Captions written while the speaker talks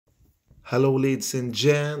Hello ladies and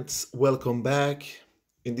gents, welcome back.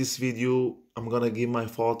 In this video, I'm gonna give my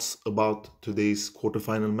thoughts about today's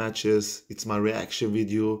quarterfinal matches. It's my reaction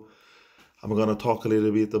video. I'm gonna talk a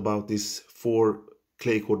little bit about these four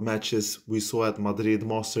clay court matches we saw at Madrid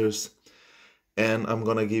Masters. And I'm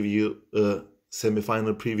gonna give you a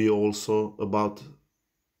semi-final preview also about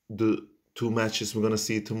the two matches we're gonna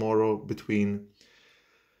see tomorrow between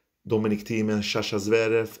Dominic Thiem and Sasha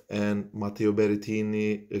Zverev and Matteo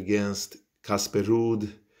Berrettini against Casper Ruud.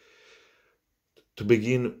 To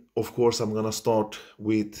begin, of course, I'm gonna start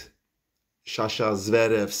with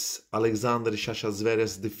Alexander Sasha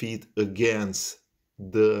Zverev's defeat against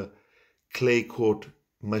the clay court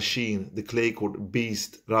machine, the clay court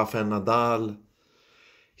beast, Rafael Nadal.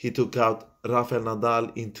 He took out Rafael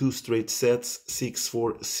Nadal in two straight sets,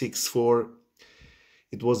 6-4, 6-4.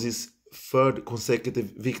 It was his third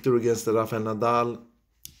consecutive victory against Rafael Nadal.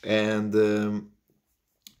 And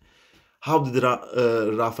how did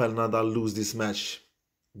Rafael Nadal lose this match?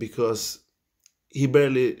 Because he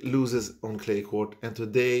barely loses on clay court, and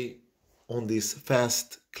today on this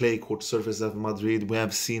fast clay court surface of Madrid we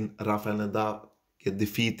have seen Rafael Nadal get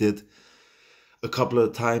defeated a couple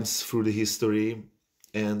of times through the history,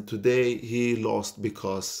 and today he lost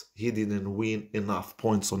because he didn't win enough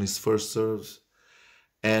points on his first serves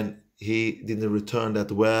and he didn't return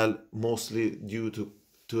that well, mostly due to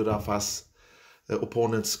Rafa's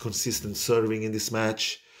opponent's consistent serving in this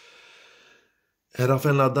match. And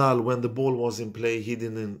Rafael Nadal, when the ball was in play, he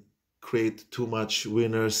didn't create too much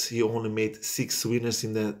winners. He only made 6 winners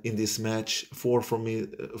in this match, 4 from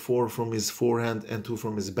his forehand and 2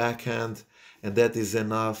 from his backhand, and that is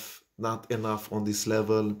enough. Not enough on this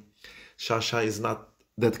level. Sasha is not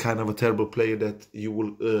that kind of a terrible player that you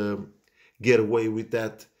will get away with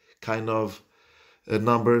that kind of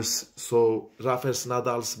numbers. So Rafael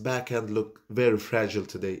Nadal's backhand looked very fragile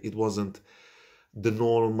today. It wasn't the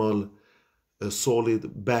normal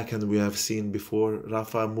solid backhand we have seen before.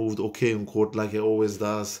 Rafa moved okay on court like he always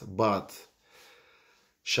does, but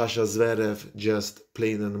Sasha Zverev just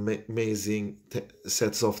played an amazing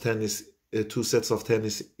sets of tennis, 2 sets of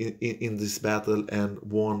tennis in this battle, and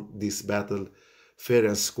won this battle fair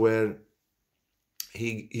and square.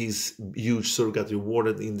 His huge serve got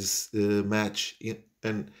rewarded in this match,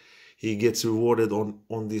 and he gets rewarded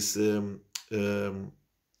on this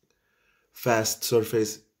fast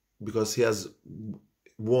surface because he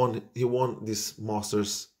won this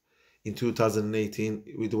Masters in 2018.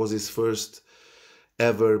 It was his first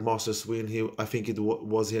ever Masters win. I think it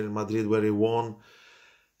was here in Madrid where he won,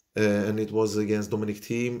 and it was against Dominic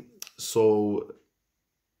Thiem. So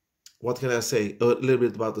what can I say? A little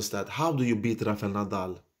bit about the stat. How do you beat Rafael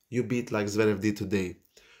Nadal? You beat like Zverev did today.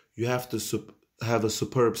 You have to have a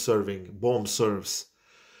superb serving, bomb serves.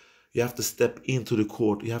 You have to step into the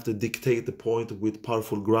court. You have to dictate the point with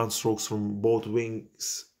powerful ground strokes from both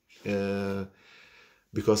wings,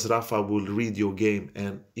 because Rafa will read your game.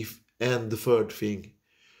 And the third thing,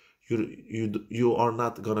 you are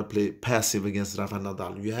not gonna play passive against Rafa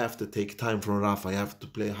Nadal. You have to take time from Rafa. You have to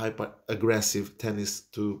play hyper aggressive tennis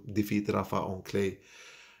to defeat Rafa on clay,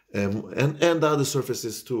 and the other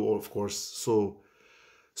surfaces too, of course. So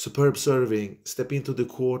superb serving, step into the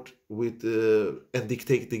court with and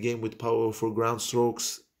dictate the game with powerful ground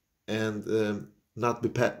strokes, and not be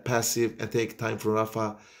passive and take time from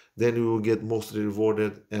Rafa. Then you will get mostly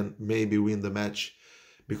rewarded and maybe win the match,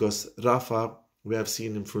 because Rafa, we have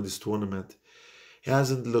seen him through this tournament, he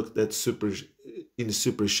hasn't looked that in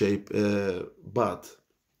super shape, but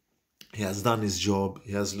he has done his job.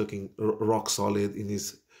 He has looking rock solid in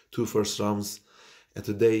his 2 first rounds, and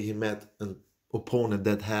today he met an opponent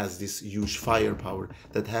that has this huge firepower,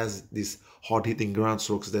 that has these hard-hitting ground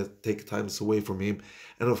strokes that take times away from him.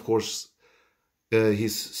 And of course, he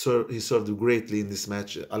served greatly in this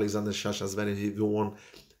match. Alexander Sasha Zverev, he won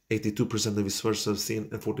 82% of his first serve in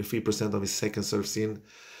and 43% of his second serve in.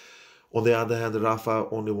 On the other hand, Rafa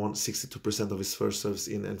only won 62% of his first serves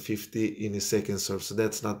in and 50% in his second serve. So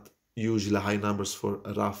that's not usually high numbers for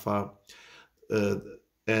Rafa.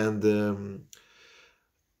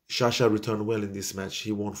 Sasha returned well in this match.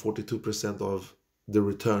 He won 42% of the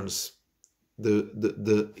returns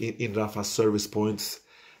in Rafa's service points,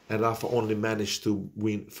 and Rafa only managed to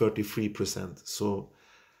win 33%. So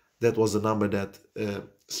that was a number that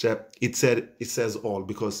it says all,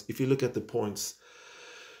 because if you look at the points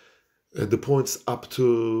up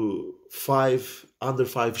to under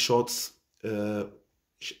 5 shots,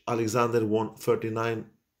 Alexander won 39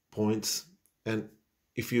 points, and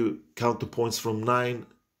if you count the points from 9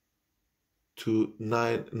 to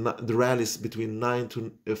 9, the rallies between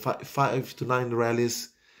 5 to 9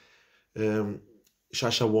 rallies,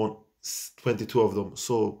 Sasha won 22 of them.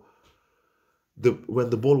 So when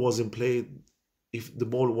the ball was in play, if the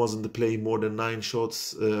ball wasn't in play more than 9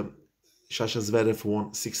 shots, Sasha Zverev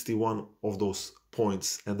won 61 of those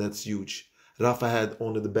points, and that's huge. Rafa had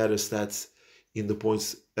only the better stats in the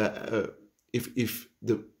points if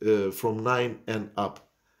the from 9 and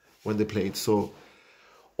up when they played. So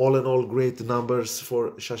all in all, great numbers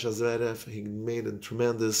for Sasha Zverev. He made a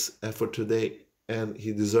tremendous effort today, and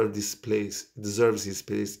he deserves his place in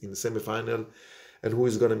the semifinal. And who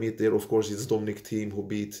is going to meet there? Of course, it's Dominic Thiem, who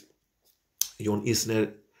beat Jon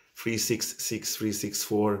Isner 3-6, 6-3,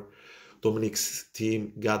 6-4. Dominic's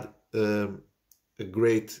team got a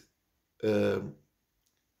great...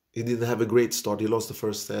 he didn't have a great start. He lost the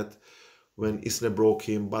first set when Isner broke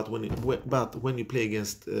him. But when you play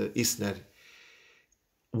against Isner,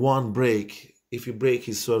 one break, if you break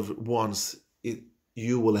his serve once,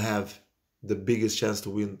 you will have the biggest chance to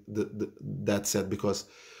win that set, because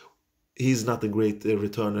he's not a great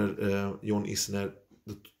returner, Jon Isner,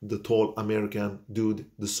 the tall American dude,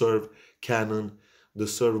 the serve cannon, the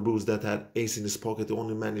serve boost that had ace in his pocket. He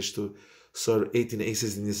only managed to serve 18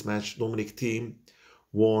 aces in this match. Dominic Thiem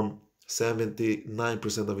won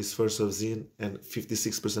 79% of his first serves in and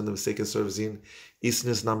 56% of his second serves in.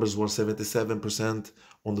 Isner's numbers were 77%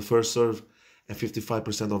 on the first serve and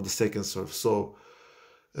 55% on the second serve. So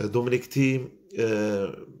Dominic Thiem,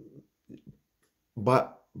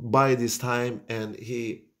 by this time, and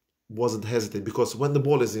he wasn't hesitant, because when the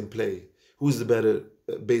ball is in play, who is the better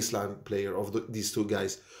baseline player of these two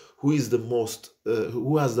guys? Who is the most?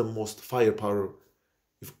 Who has the most firepower?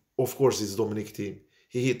 Of course, it's Dominic Thiem.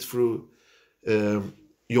 He hit through Jon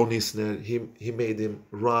Isner. He made him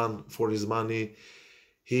run for his money.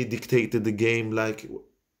 He dictated the game like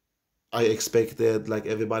I expected, like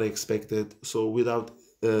everybody expected. So without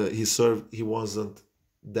his serve, he wasn't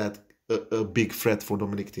that a big threat for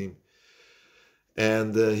Dominic Thiem.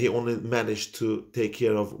 And he only managed to take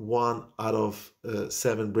care of 1 out of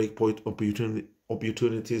 7 breakpoint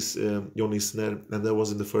opportunities, Jon Isner, and that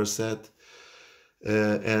was in the first set.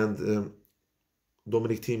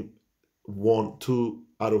 Dominic Thiem won 2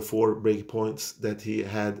 out of 4 breakpoints that he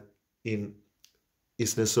had in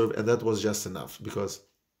Isner's serve, and that was just enough, because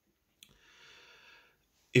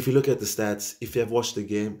if you look at the stats, if you have watched the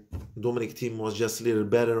game, Dominic Thiem was just a little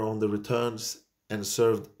better on the returns and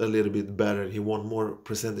served a little bit better. He won more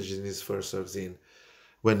percentages in his first serves in,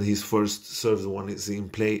 when his first serve one is in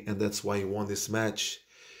play, and that's why he won this match.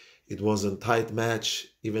 It was a tight match,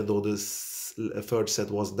 even though the third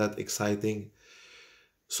set wasn't that exciting.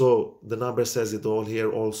 So the number says it all here.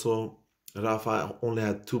 Also, Rafa only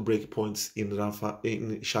had 2 break points in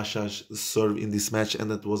Sasha's serve in this match, and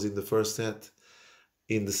that was in the first set.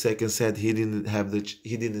 In the second set, he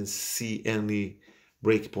didn't see any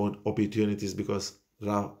breakpoint opportunities, because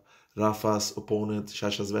Rafa's opponent,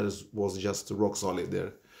 Sasha Zverev, was just rock solid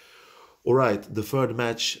there. All right, the third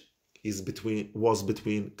match was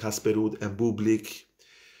between Casper Ruud and Bublik.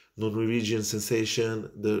 Norwegian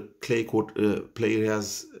sensation, the clay court player,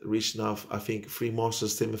 has reached now, I think, 3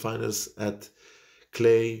 Masters semifinals at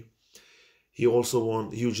clay. He also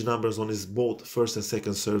won huge numbers on his both first and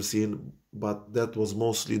second serves in, but that was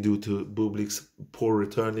mostly due to Bublik's poor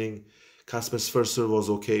returning. Casper's first serve was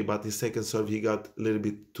okay, but his second serve, he got a little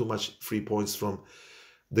bit too much free points from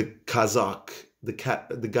the Kazakh, the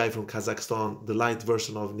guy from Kazakhstan, the light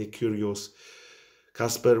version of Nick Kyrgios.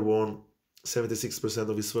 Casper won 76%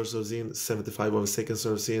 of his first serves in, 75% of his second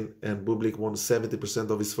serves in, and Bublik won 70%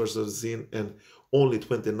 of his first serves in and only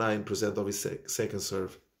 29% of his second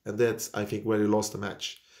serve. And that's, I think, where he lost the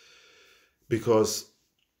match, because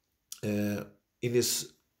in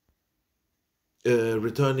his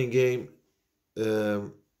returning game, the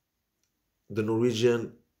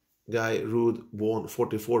Norwegian guy Ruud won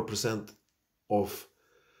 44% of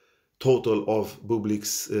total of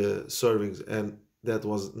Bublik's servings, and that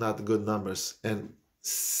was not good numbers, and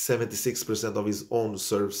 76% of his own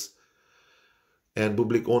serves, and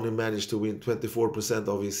Bublik only managed to win 24%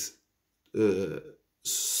 of his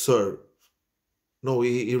serve. No,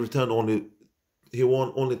 he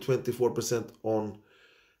won only 24% on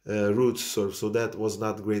Ruud's serve, so that was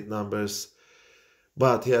not great numbers.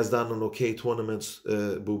 But he has done an okay tournaments,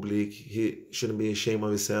 Bublik. He shouldn't be ashamed of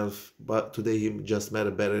himself, but today he just met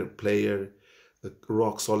a better player, a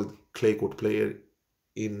rock solid clay court player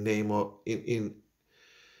in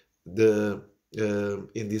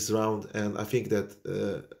this round. And I think that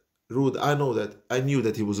Ruud, I knew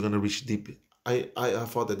that he was going to reach deep. I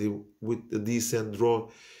thought that with a decent draw,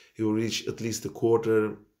 he will reach at least a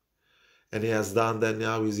quarter, and he has done that.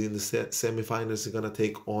 Now he's in the semifinals. He's going to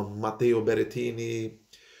take on Matteo Berrettini,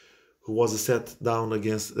 who was a set down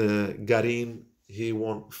against Garin. He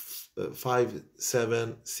won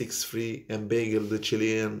 5-7, 6-3, and Bagel, the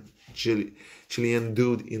Chilean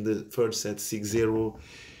dude, in the third set 6-0.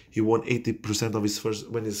 He won 80% of his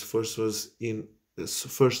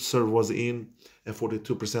first serve was in, and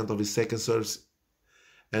 42% of his second serves,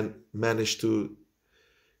 and managed to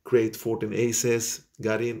create 14 aces.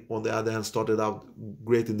 Garin, on the other hand, started out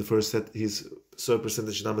great in the first set. His serve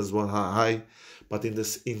percentage numbers were high, but in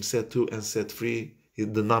set 2 and set 3,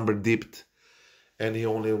 the number dipped, and he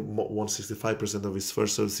only won 65% of his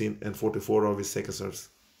first serves in and 44 of his second serves.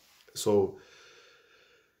 So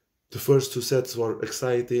the first 2 sets were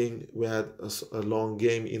exciting. We had a long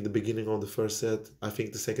game in the beginning of the first set. I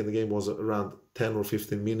think the second game was around 10 or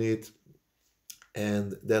 15 minutes,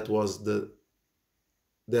 and that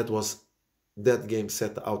game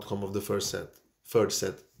set the outcome of the third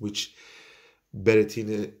set, which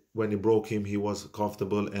Berrettini, when he broke him, he was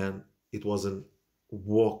comfortable, and it wasn't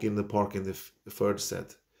walk in the park in the third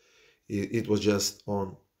set. It was just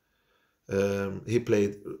on. He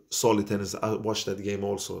played solid tennis. I watched that game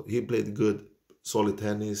also. He played good, solid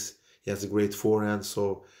tennis. He has a great forehand.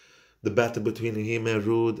 So the battle between him and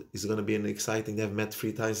Ruud is going to be exciting. They've met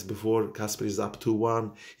 3 times before. Casper is up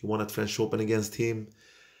 2-1. He won at French Open against him.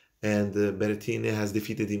 And Berrettini has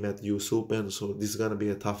defeated him at US Open. So this is going to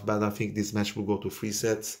be a tough battle. I think this match will go to 3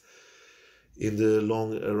 sets. In the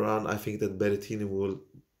long run, I think that Berrettini will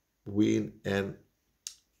win and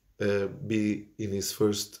be in his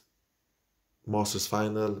first Masters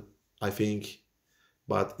final, I think.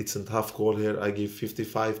 But it's a tough call here. I give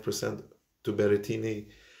 55% to Berrettini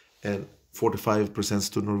and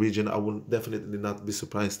 45% to Norwegian. I will definitely not be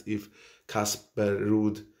surprised if Casper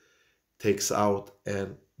Ruud takes out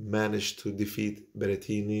and manage to defeat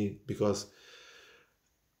Berrettini, because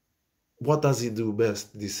what does he do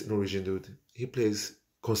best, this Norwegian dude? He plays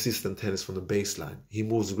consistent tennis from the baseline. He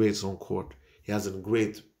moves great on court. He has a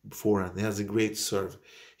great forehand. He has a great serve.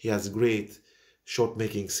 He has great shot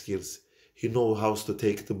making skills. He knows how to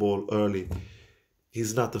take the ball early.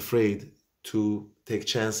 He's not afraid to take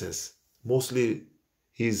chances. Mostly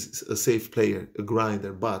he's a safe player, a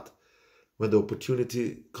grinder, but when the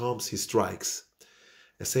opportunity comes, he strikes.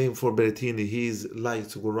 The same for Berrettini. He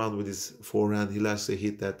likes to go around with his forehand. He likes to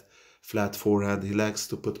hit that flat forehand. He likes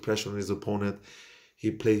to put pressure on his opponent.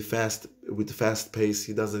 He plays fast with fast pace.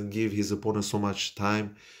 He doesn't give his opponent so much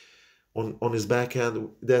time. On his backhand,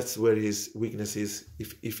 that's where his weakness is.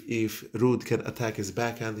 If Ruud can attack his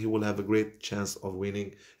backhand, he will have a great chance of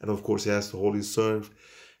winning. And of course, he has to hold his serve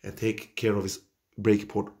and take care of his break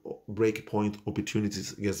point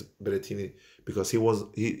opportunities against Berrettini, because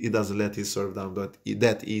he doesn't let his serve down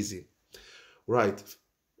that easy. Right.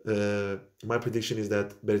 My prediction is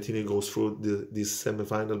that Berrettini goes through this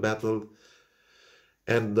semi-final battle,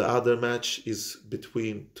 and the other match is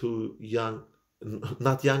between 2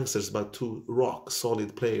 not youngsters, but 2 rock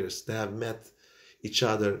solid players. They have met each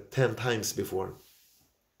other 10 times before.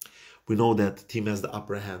 We know that Thiem has the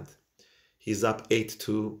upper hand. He's up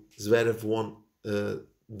 8-2. Zverev won the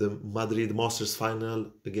Madrid Masters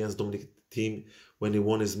final against Dominic Thiem when he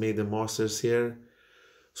won his maiden Masters here.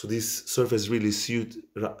 So this surface really suit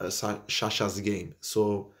Sasha's game.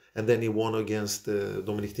 So, and then he won against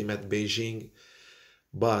Dominic Thiem at Beijing.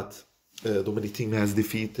 But Dominic Thiem has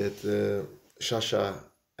defeated Sasha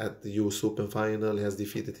at the US Open final. He has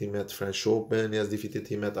defeated him at French Open. He has defeated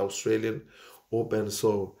him at Australian Open.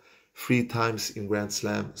 So 3 times in Grand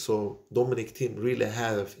Slam. So Dominic Thiem really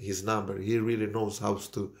have his number. He really knows how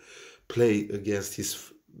to play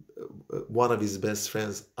against one of his best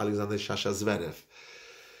friends, Alexander Sasha Zverev.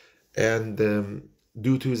 And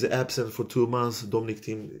due to his absence for 2 months, Dominic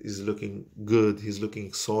Thiem is looking good. He's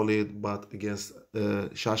looking solid, but against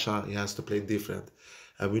Sasha, he has to play different.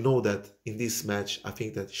 And we know that in this match, I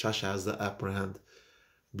think that Sasha has the upper hand,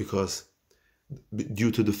 because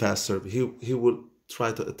due to the fast serve, he will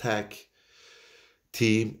try to attack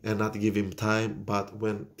Thiem and not give him time. But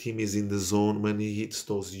when Thiem is in the zone, when he hits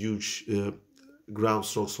those huge ground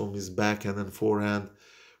strokes from his backhand and forehand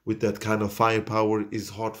with that kind of firepower,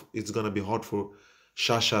 it's going to be hard for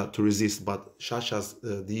Sasha to resist. But Sasha's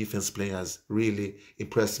defense play has really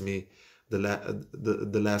impressed me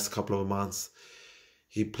the last couple of months.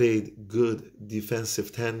 He played good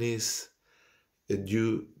defensive tennis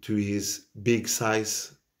due to his big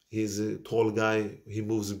size. He's a tall guy. He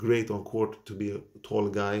moves great on court to be a tall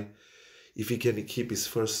guy. If he can keep his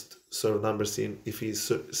first serve numbers in, if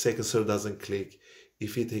his second serve doesn't click,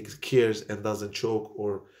 if he takes care and doesn't choke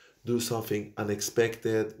or do something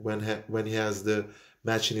unexpected when he has the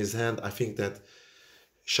match in his hand, I think that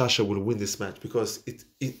Sasha will win this match, because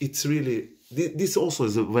it's really, this also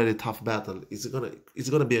is a very tough battle. It's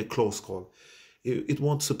gonna be a close call. It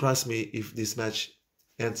won't surprise me if this match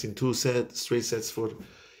ends in straight sets for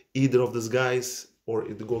either of these guys, or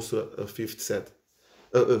it goes to a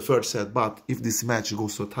third set. But if this match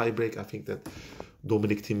goes to a tiebreak, I think that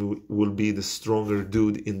Dominic Thiem will be the stronger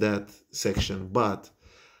dude in that section. But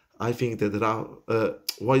I think that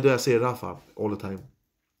why do I say Rafa all the time?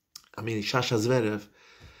 I mean, Sasha Zverev,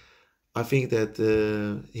 I think that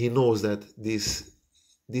he knows that this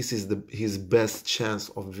is his best chance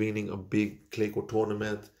of winning a big clay court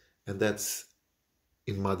tournament, and that's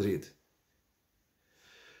in Madrid.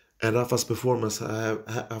 And Rafa's performance,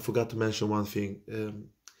 I forgot to mention one thing.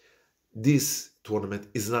 This tournament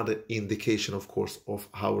is not an indication, of course, of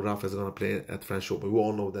how Rafa is going to play at French Open. We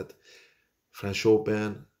all know that French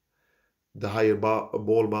Open, the higher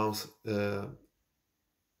ball bounce,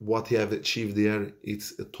 what he have achieved there,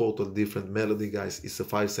 it's a total different melody, guys. It's a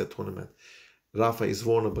 5-set tournament. Rafa is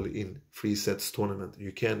vulnerable in 3 sets tournament.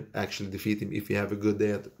 You can actually defeat him if you have a good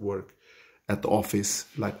day at work, at the office,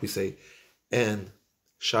 like we say. And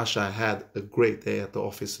Sasha had a great day at the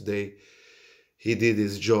office today. He did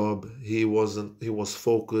his job. He was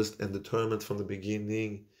focused and determined from the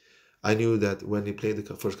beginning. I knew that when he played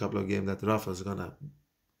the first couple of games that Rafa was gonna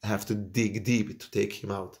have to dig deep to take him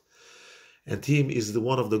out. And Thiem is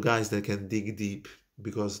one of the guys that can dig deep,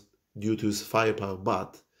 because due to his firepower.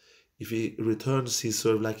 But if he returns his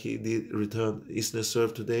serve like he did return Isner's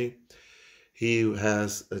serve today, he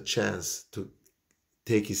has a chance to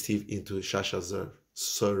take his teeth into Sasha's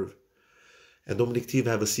serve. And Dominic Thiem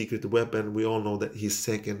have a secret weapon. We all know that his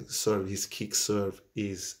second serve, his kick serve,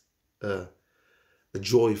 is a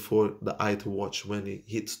joy for the eye to watch when he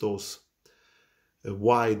hits those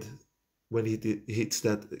wide. When he hits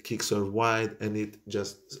that kick serve wide and it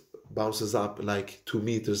just bounces up like 2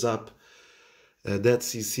 meters up.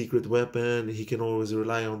 That's his secret weapon. He can always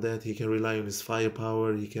rely on that. He can rely on his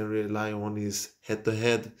firepower. He can rely on his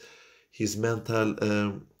head-to-head, his mental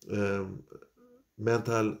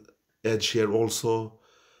edge here also.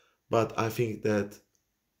 But I think that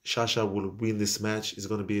Sasha will win this match. It's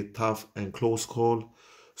going to be a tough and close call.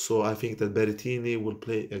 So I think that Berrettini will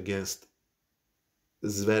play against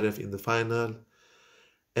Zverev in the final.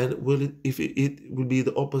 And if it will be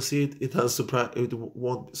the opposite, it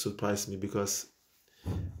won't surprise me, because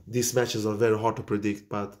these matches are very hard to predict.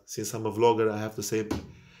 But since I'm a vlogger, I have to say,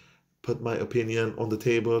 put my opinion on the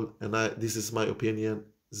table, and this is my opinion.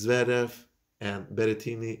 Zverev and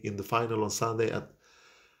Berrettini in the final on Sunday at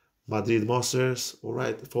Madrid Masters. All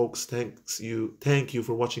right, folks, thank you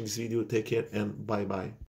for watching this video. Take care and bye bye.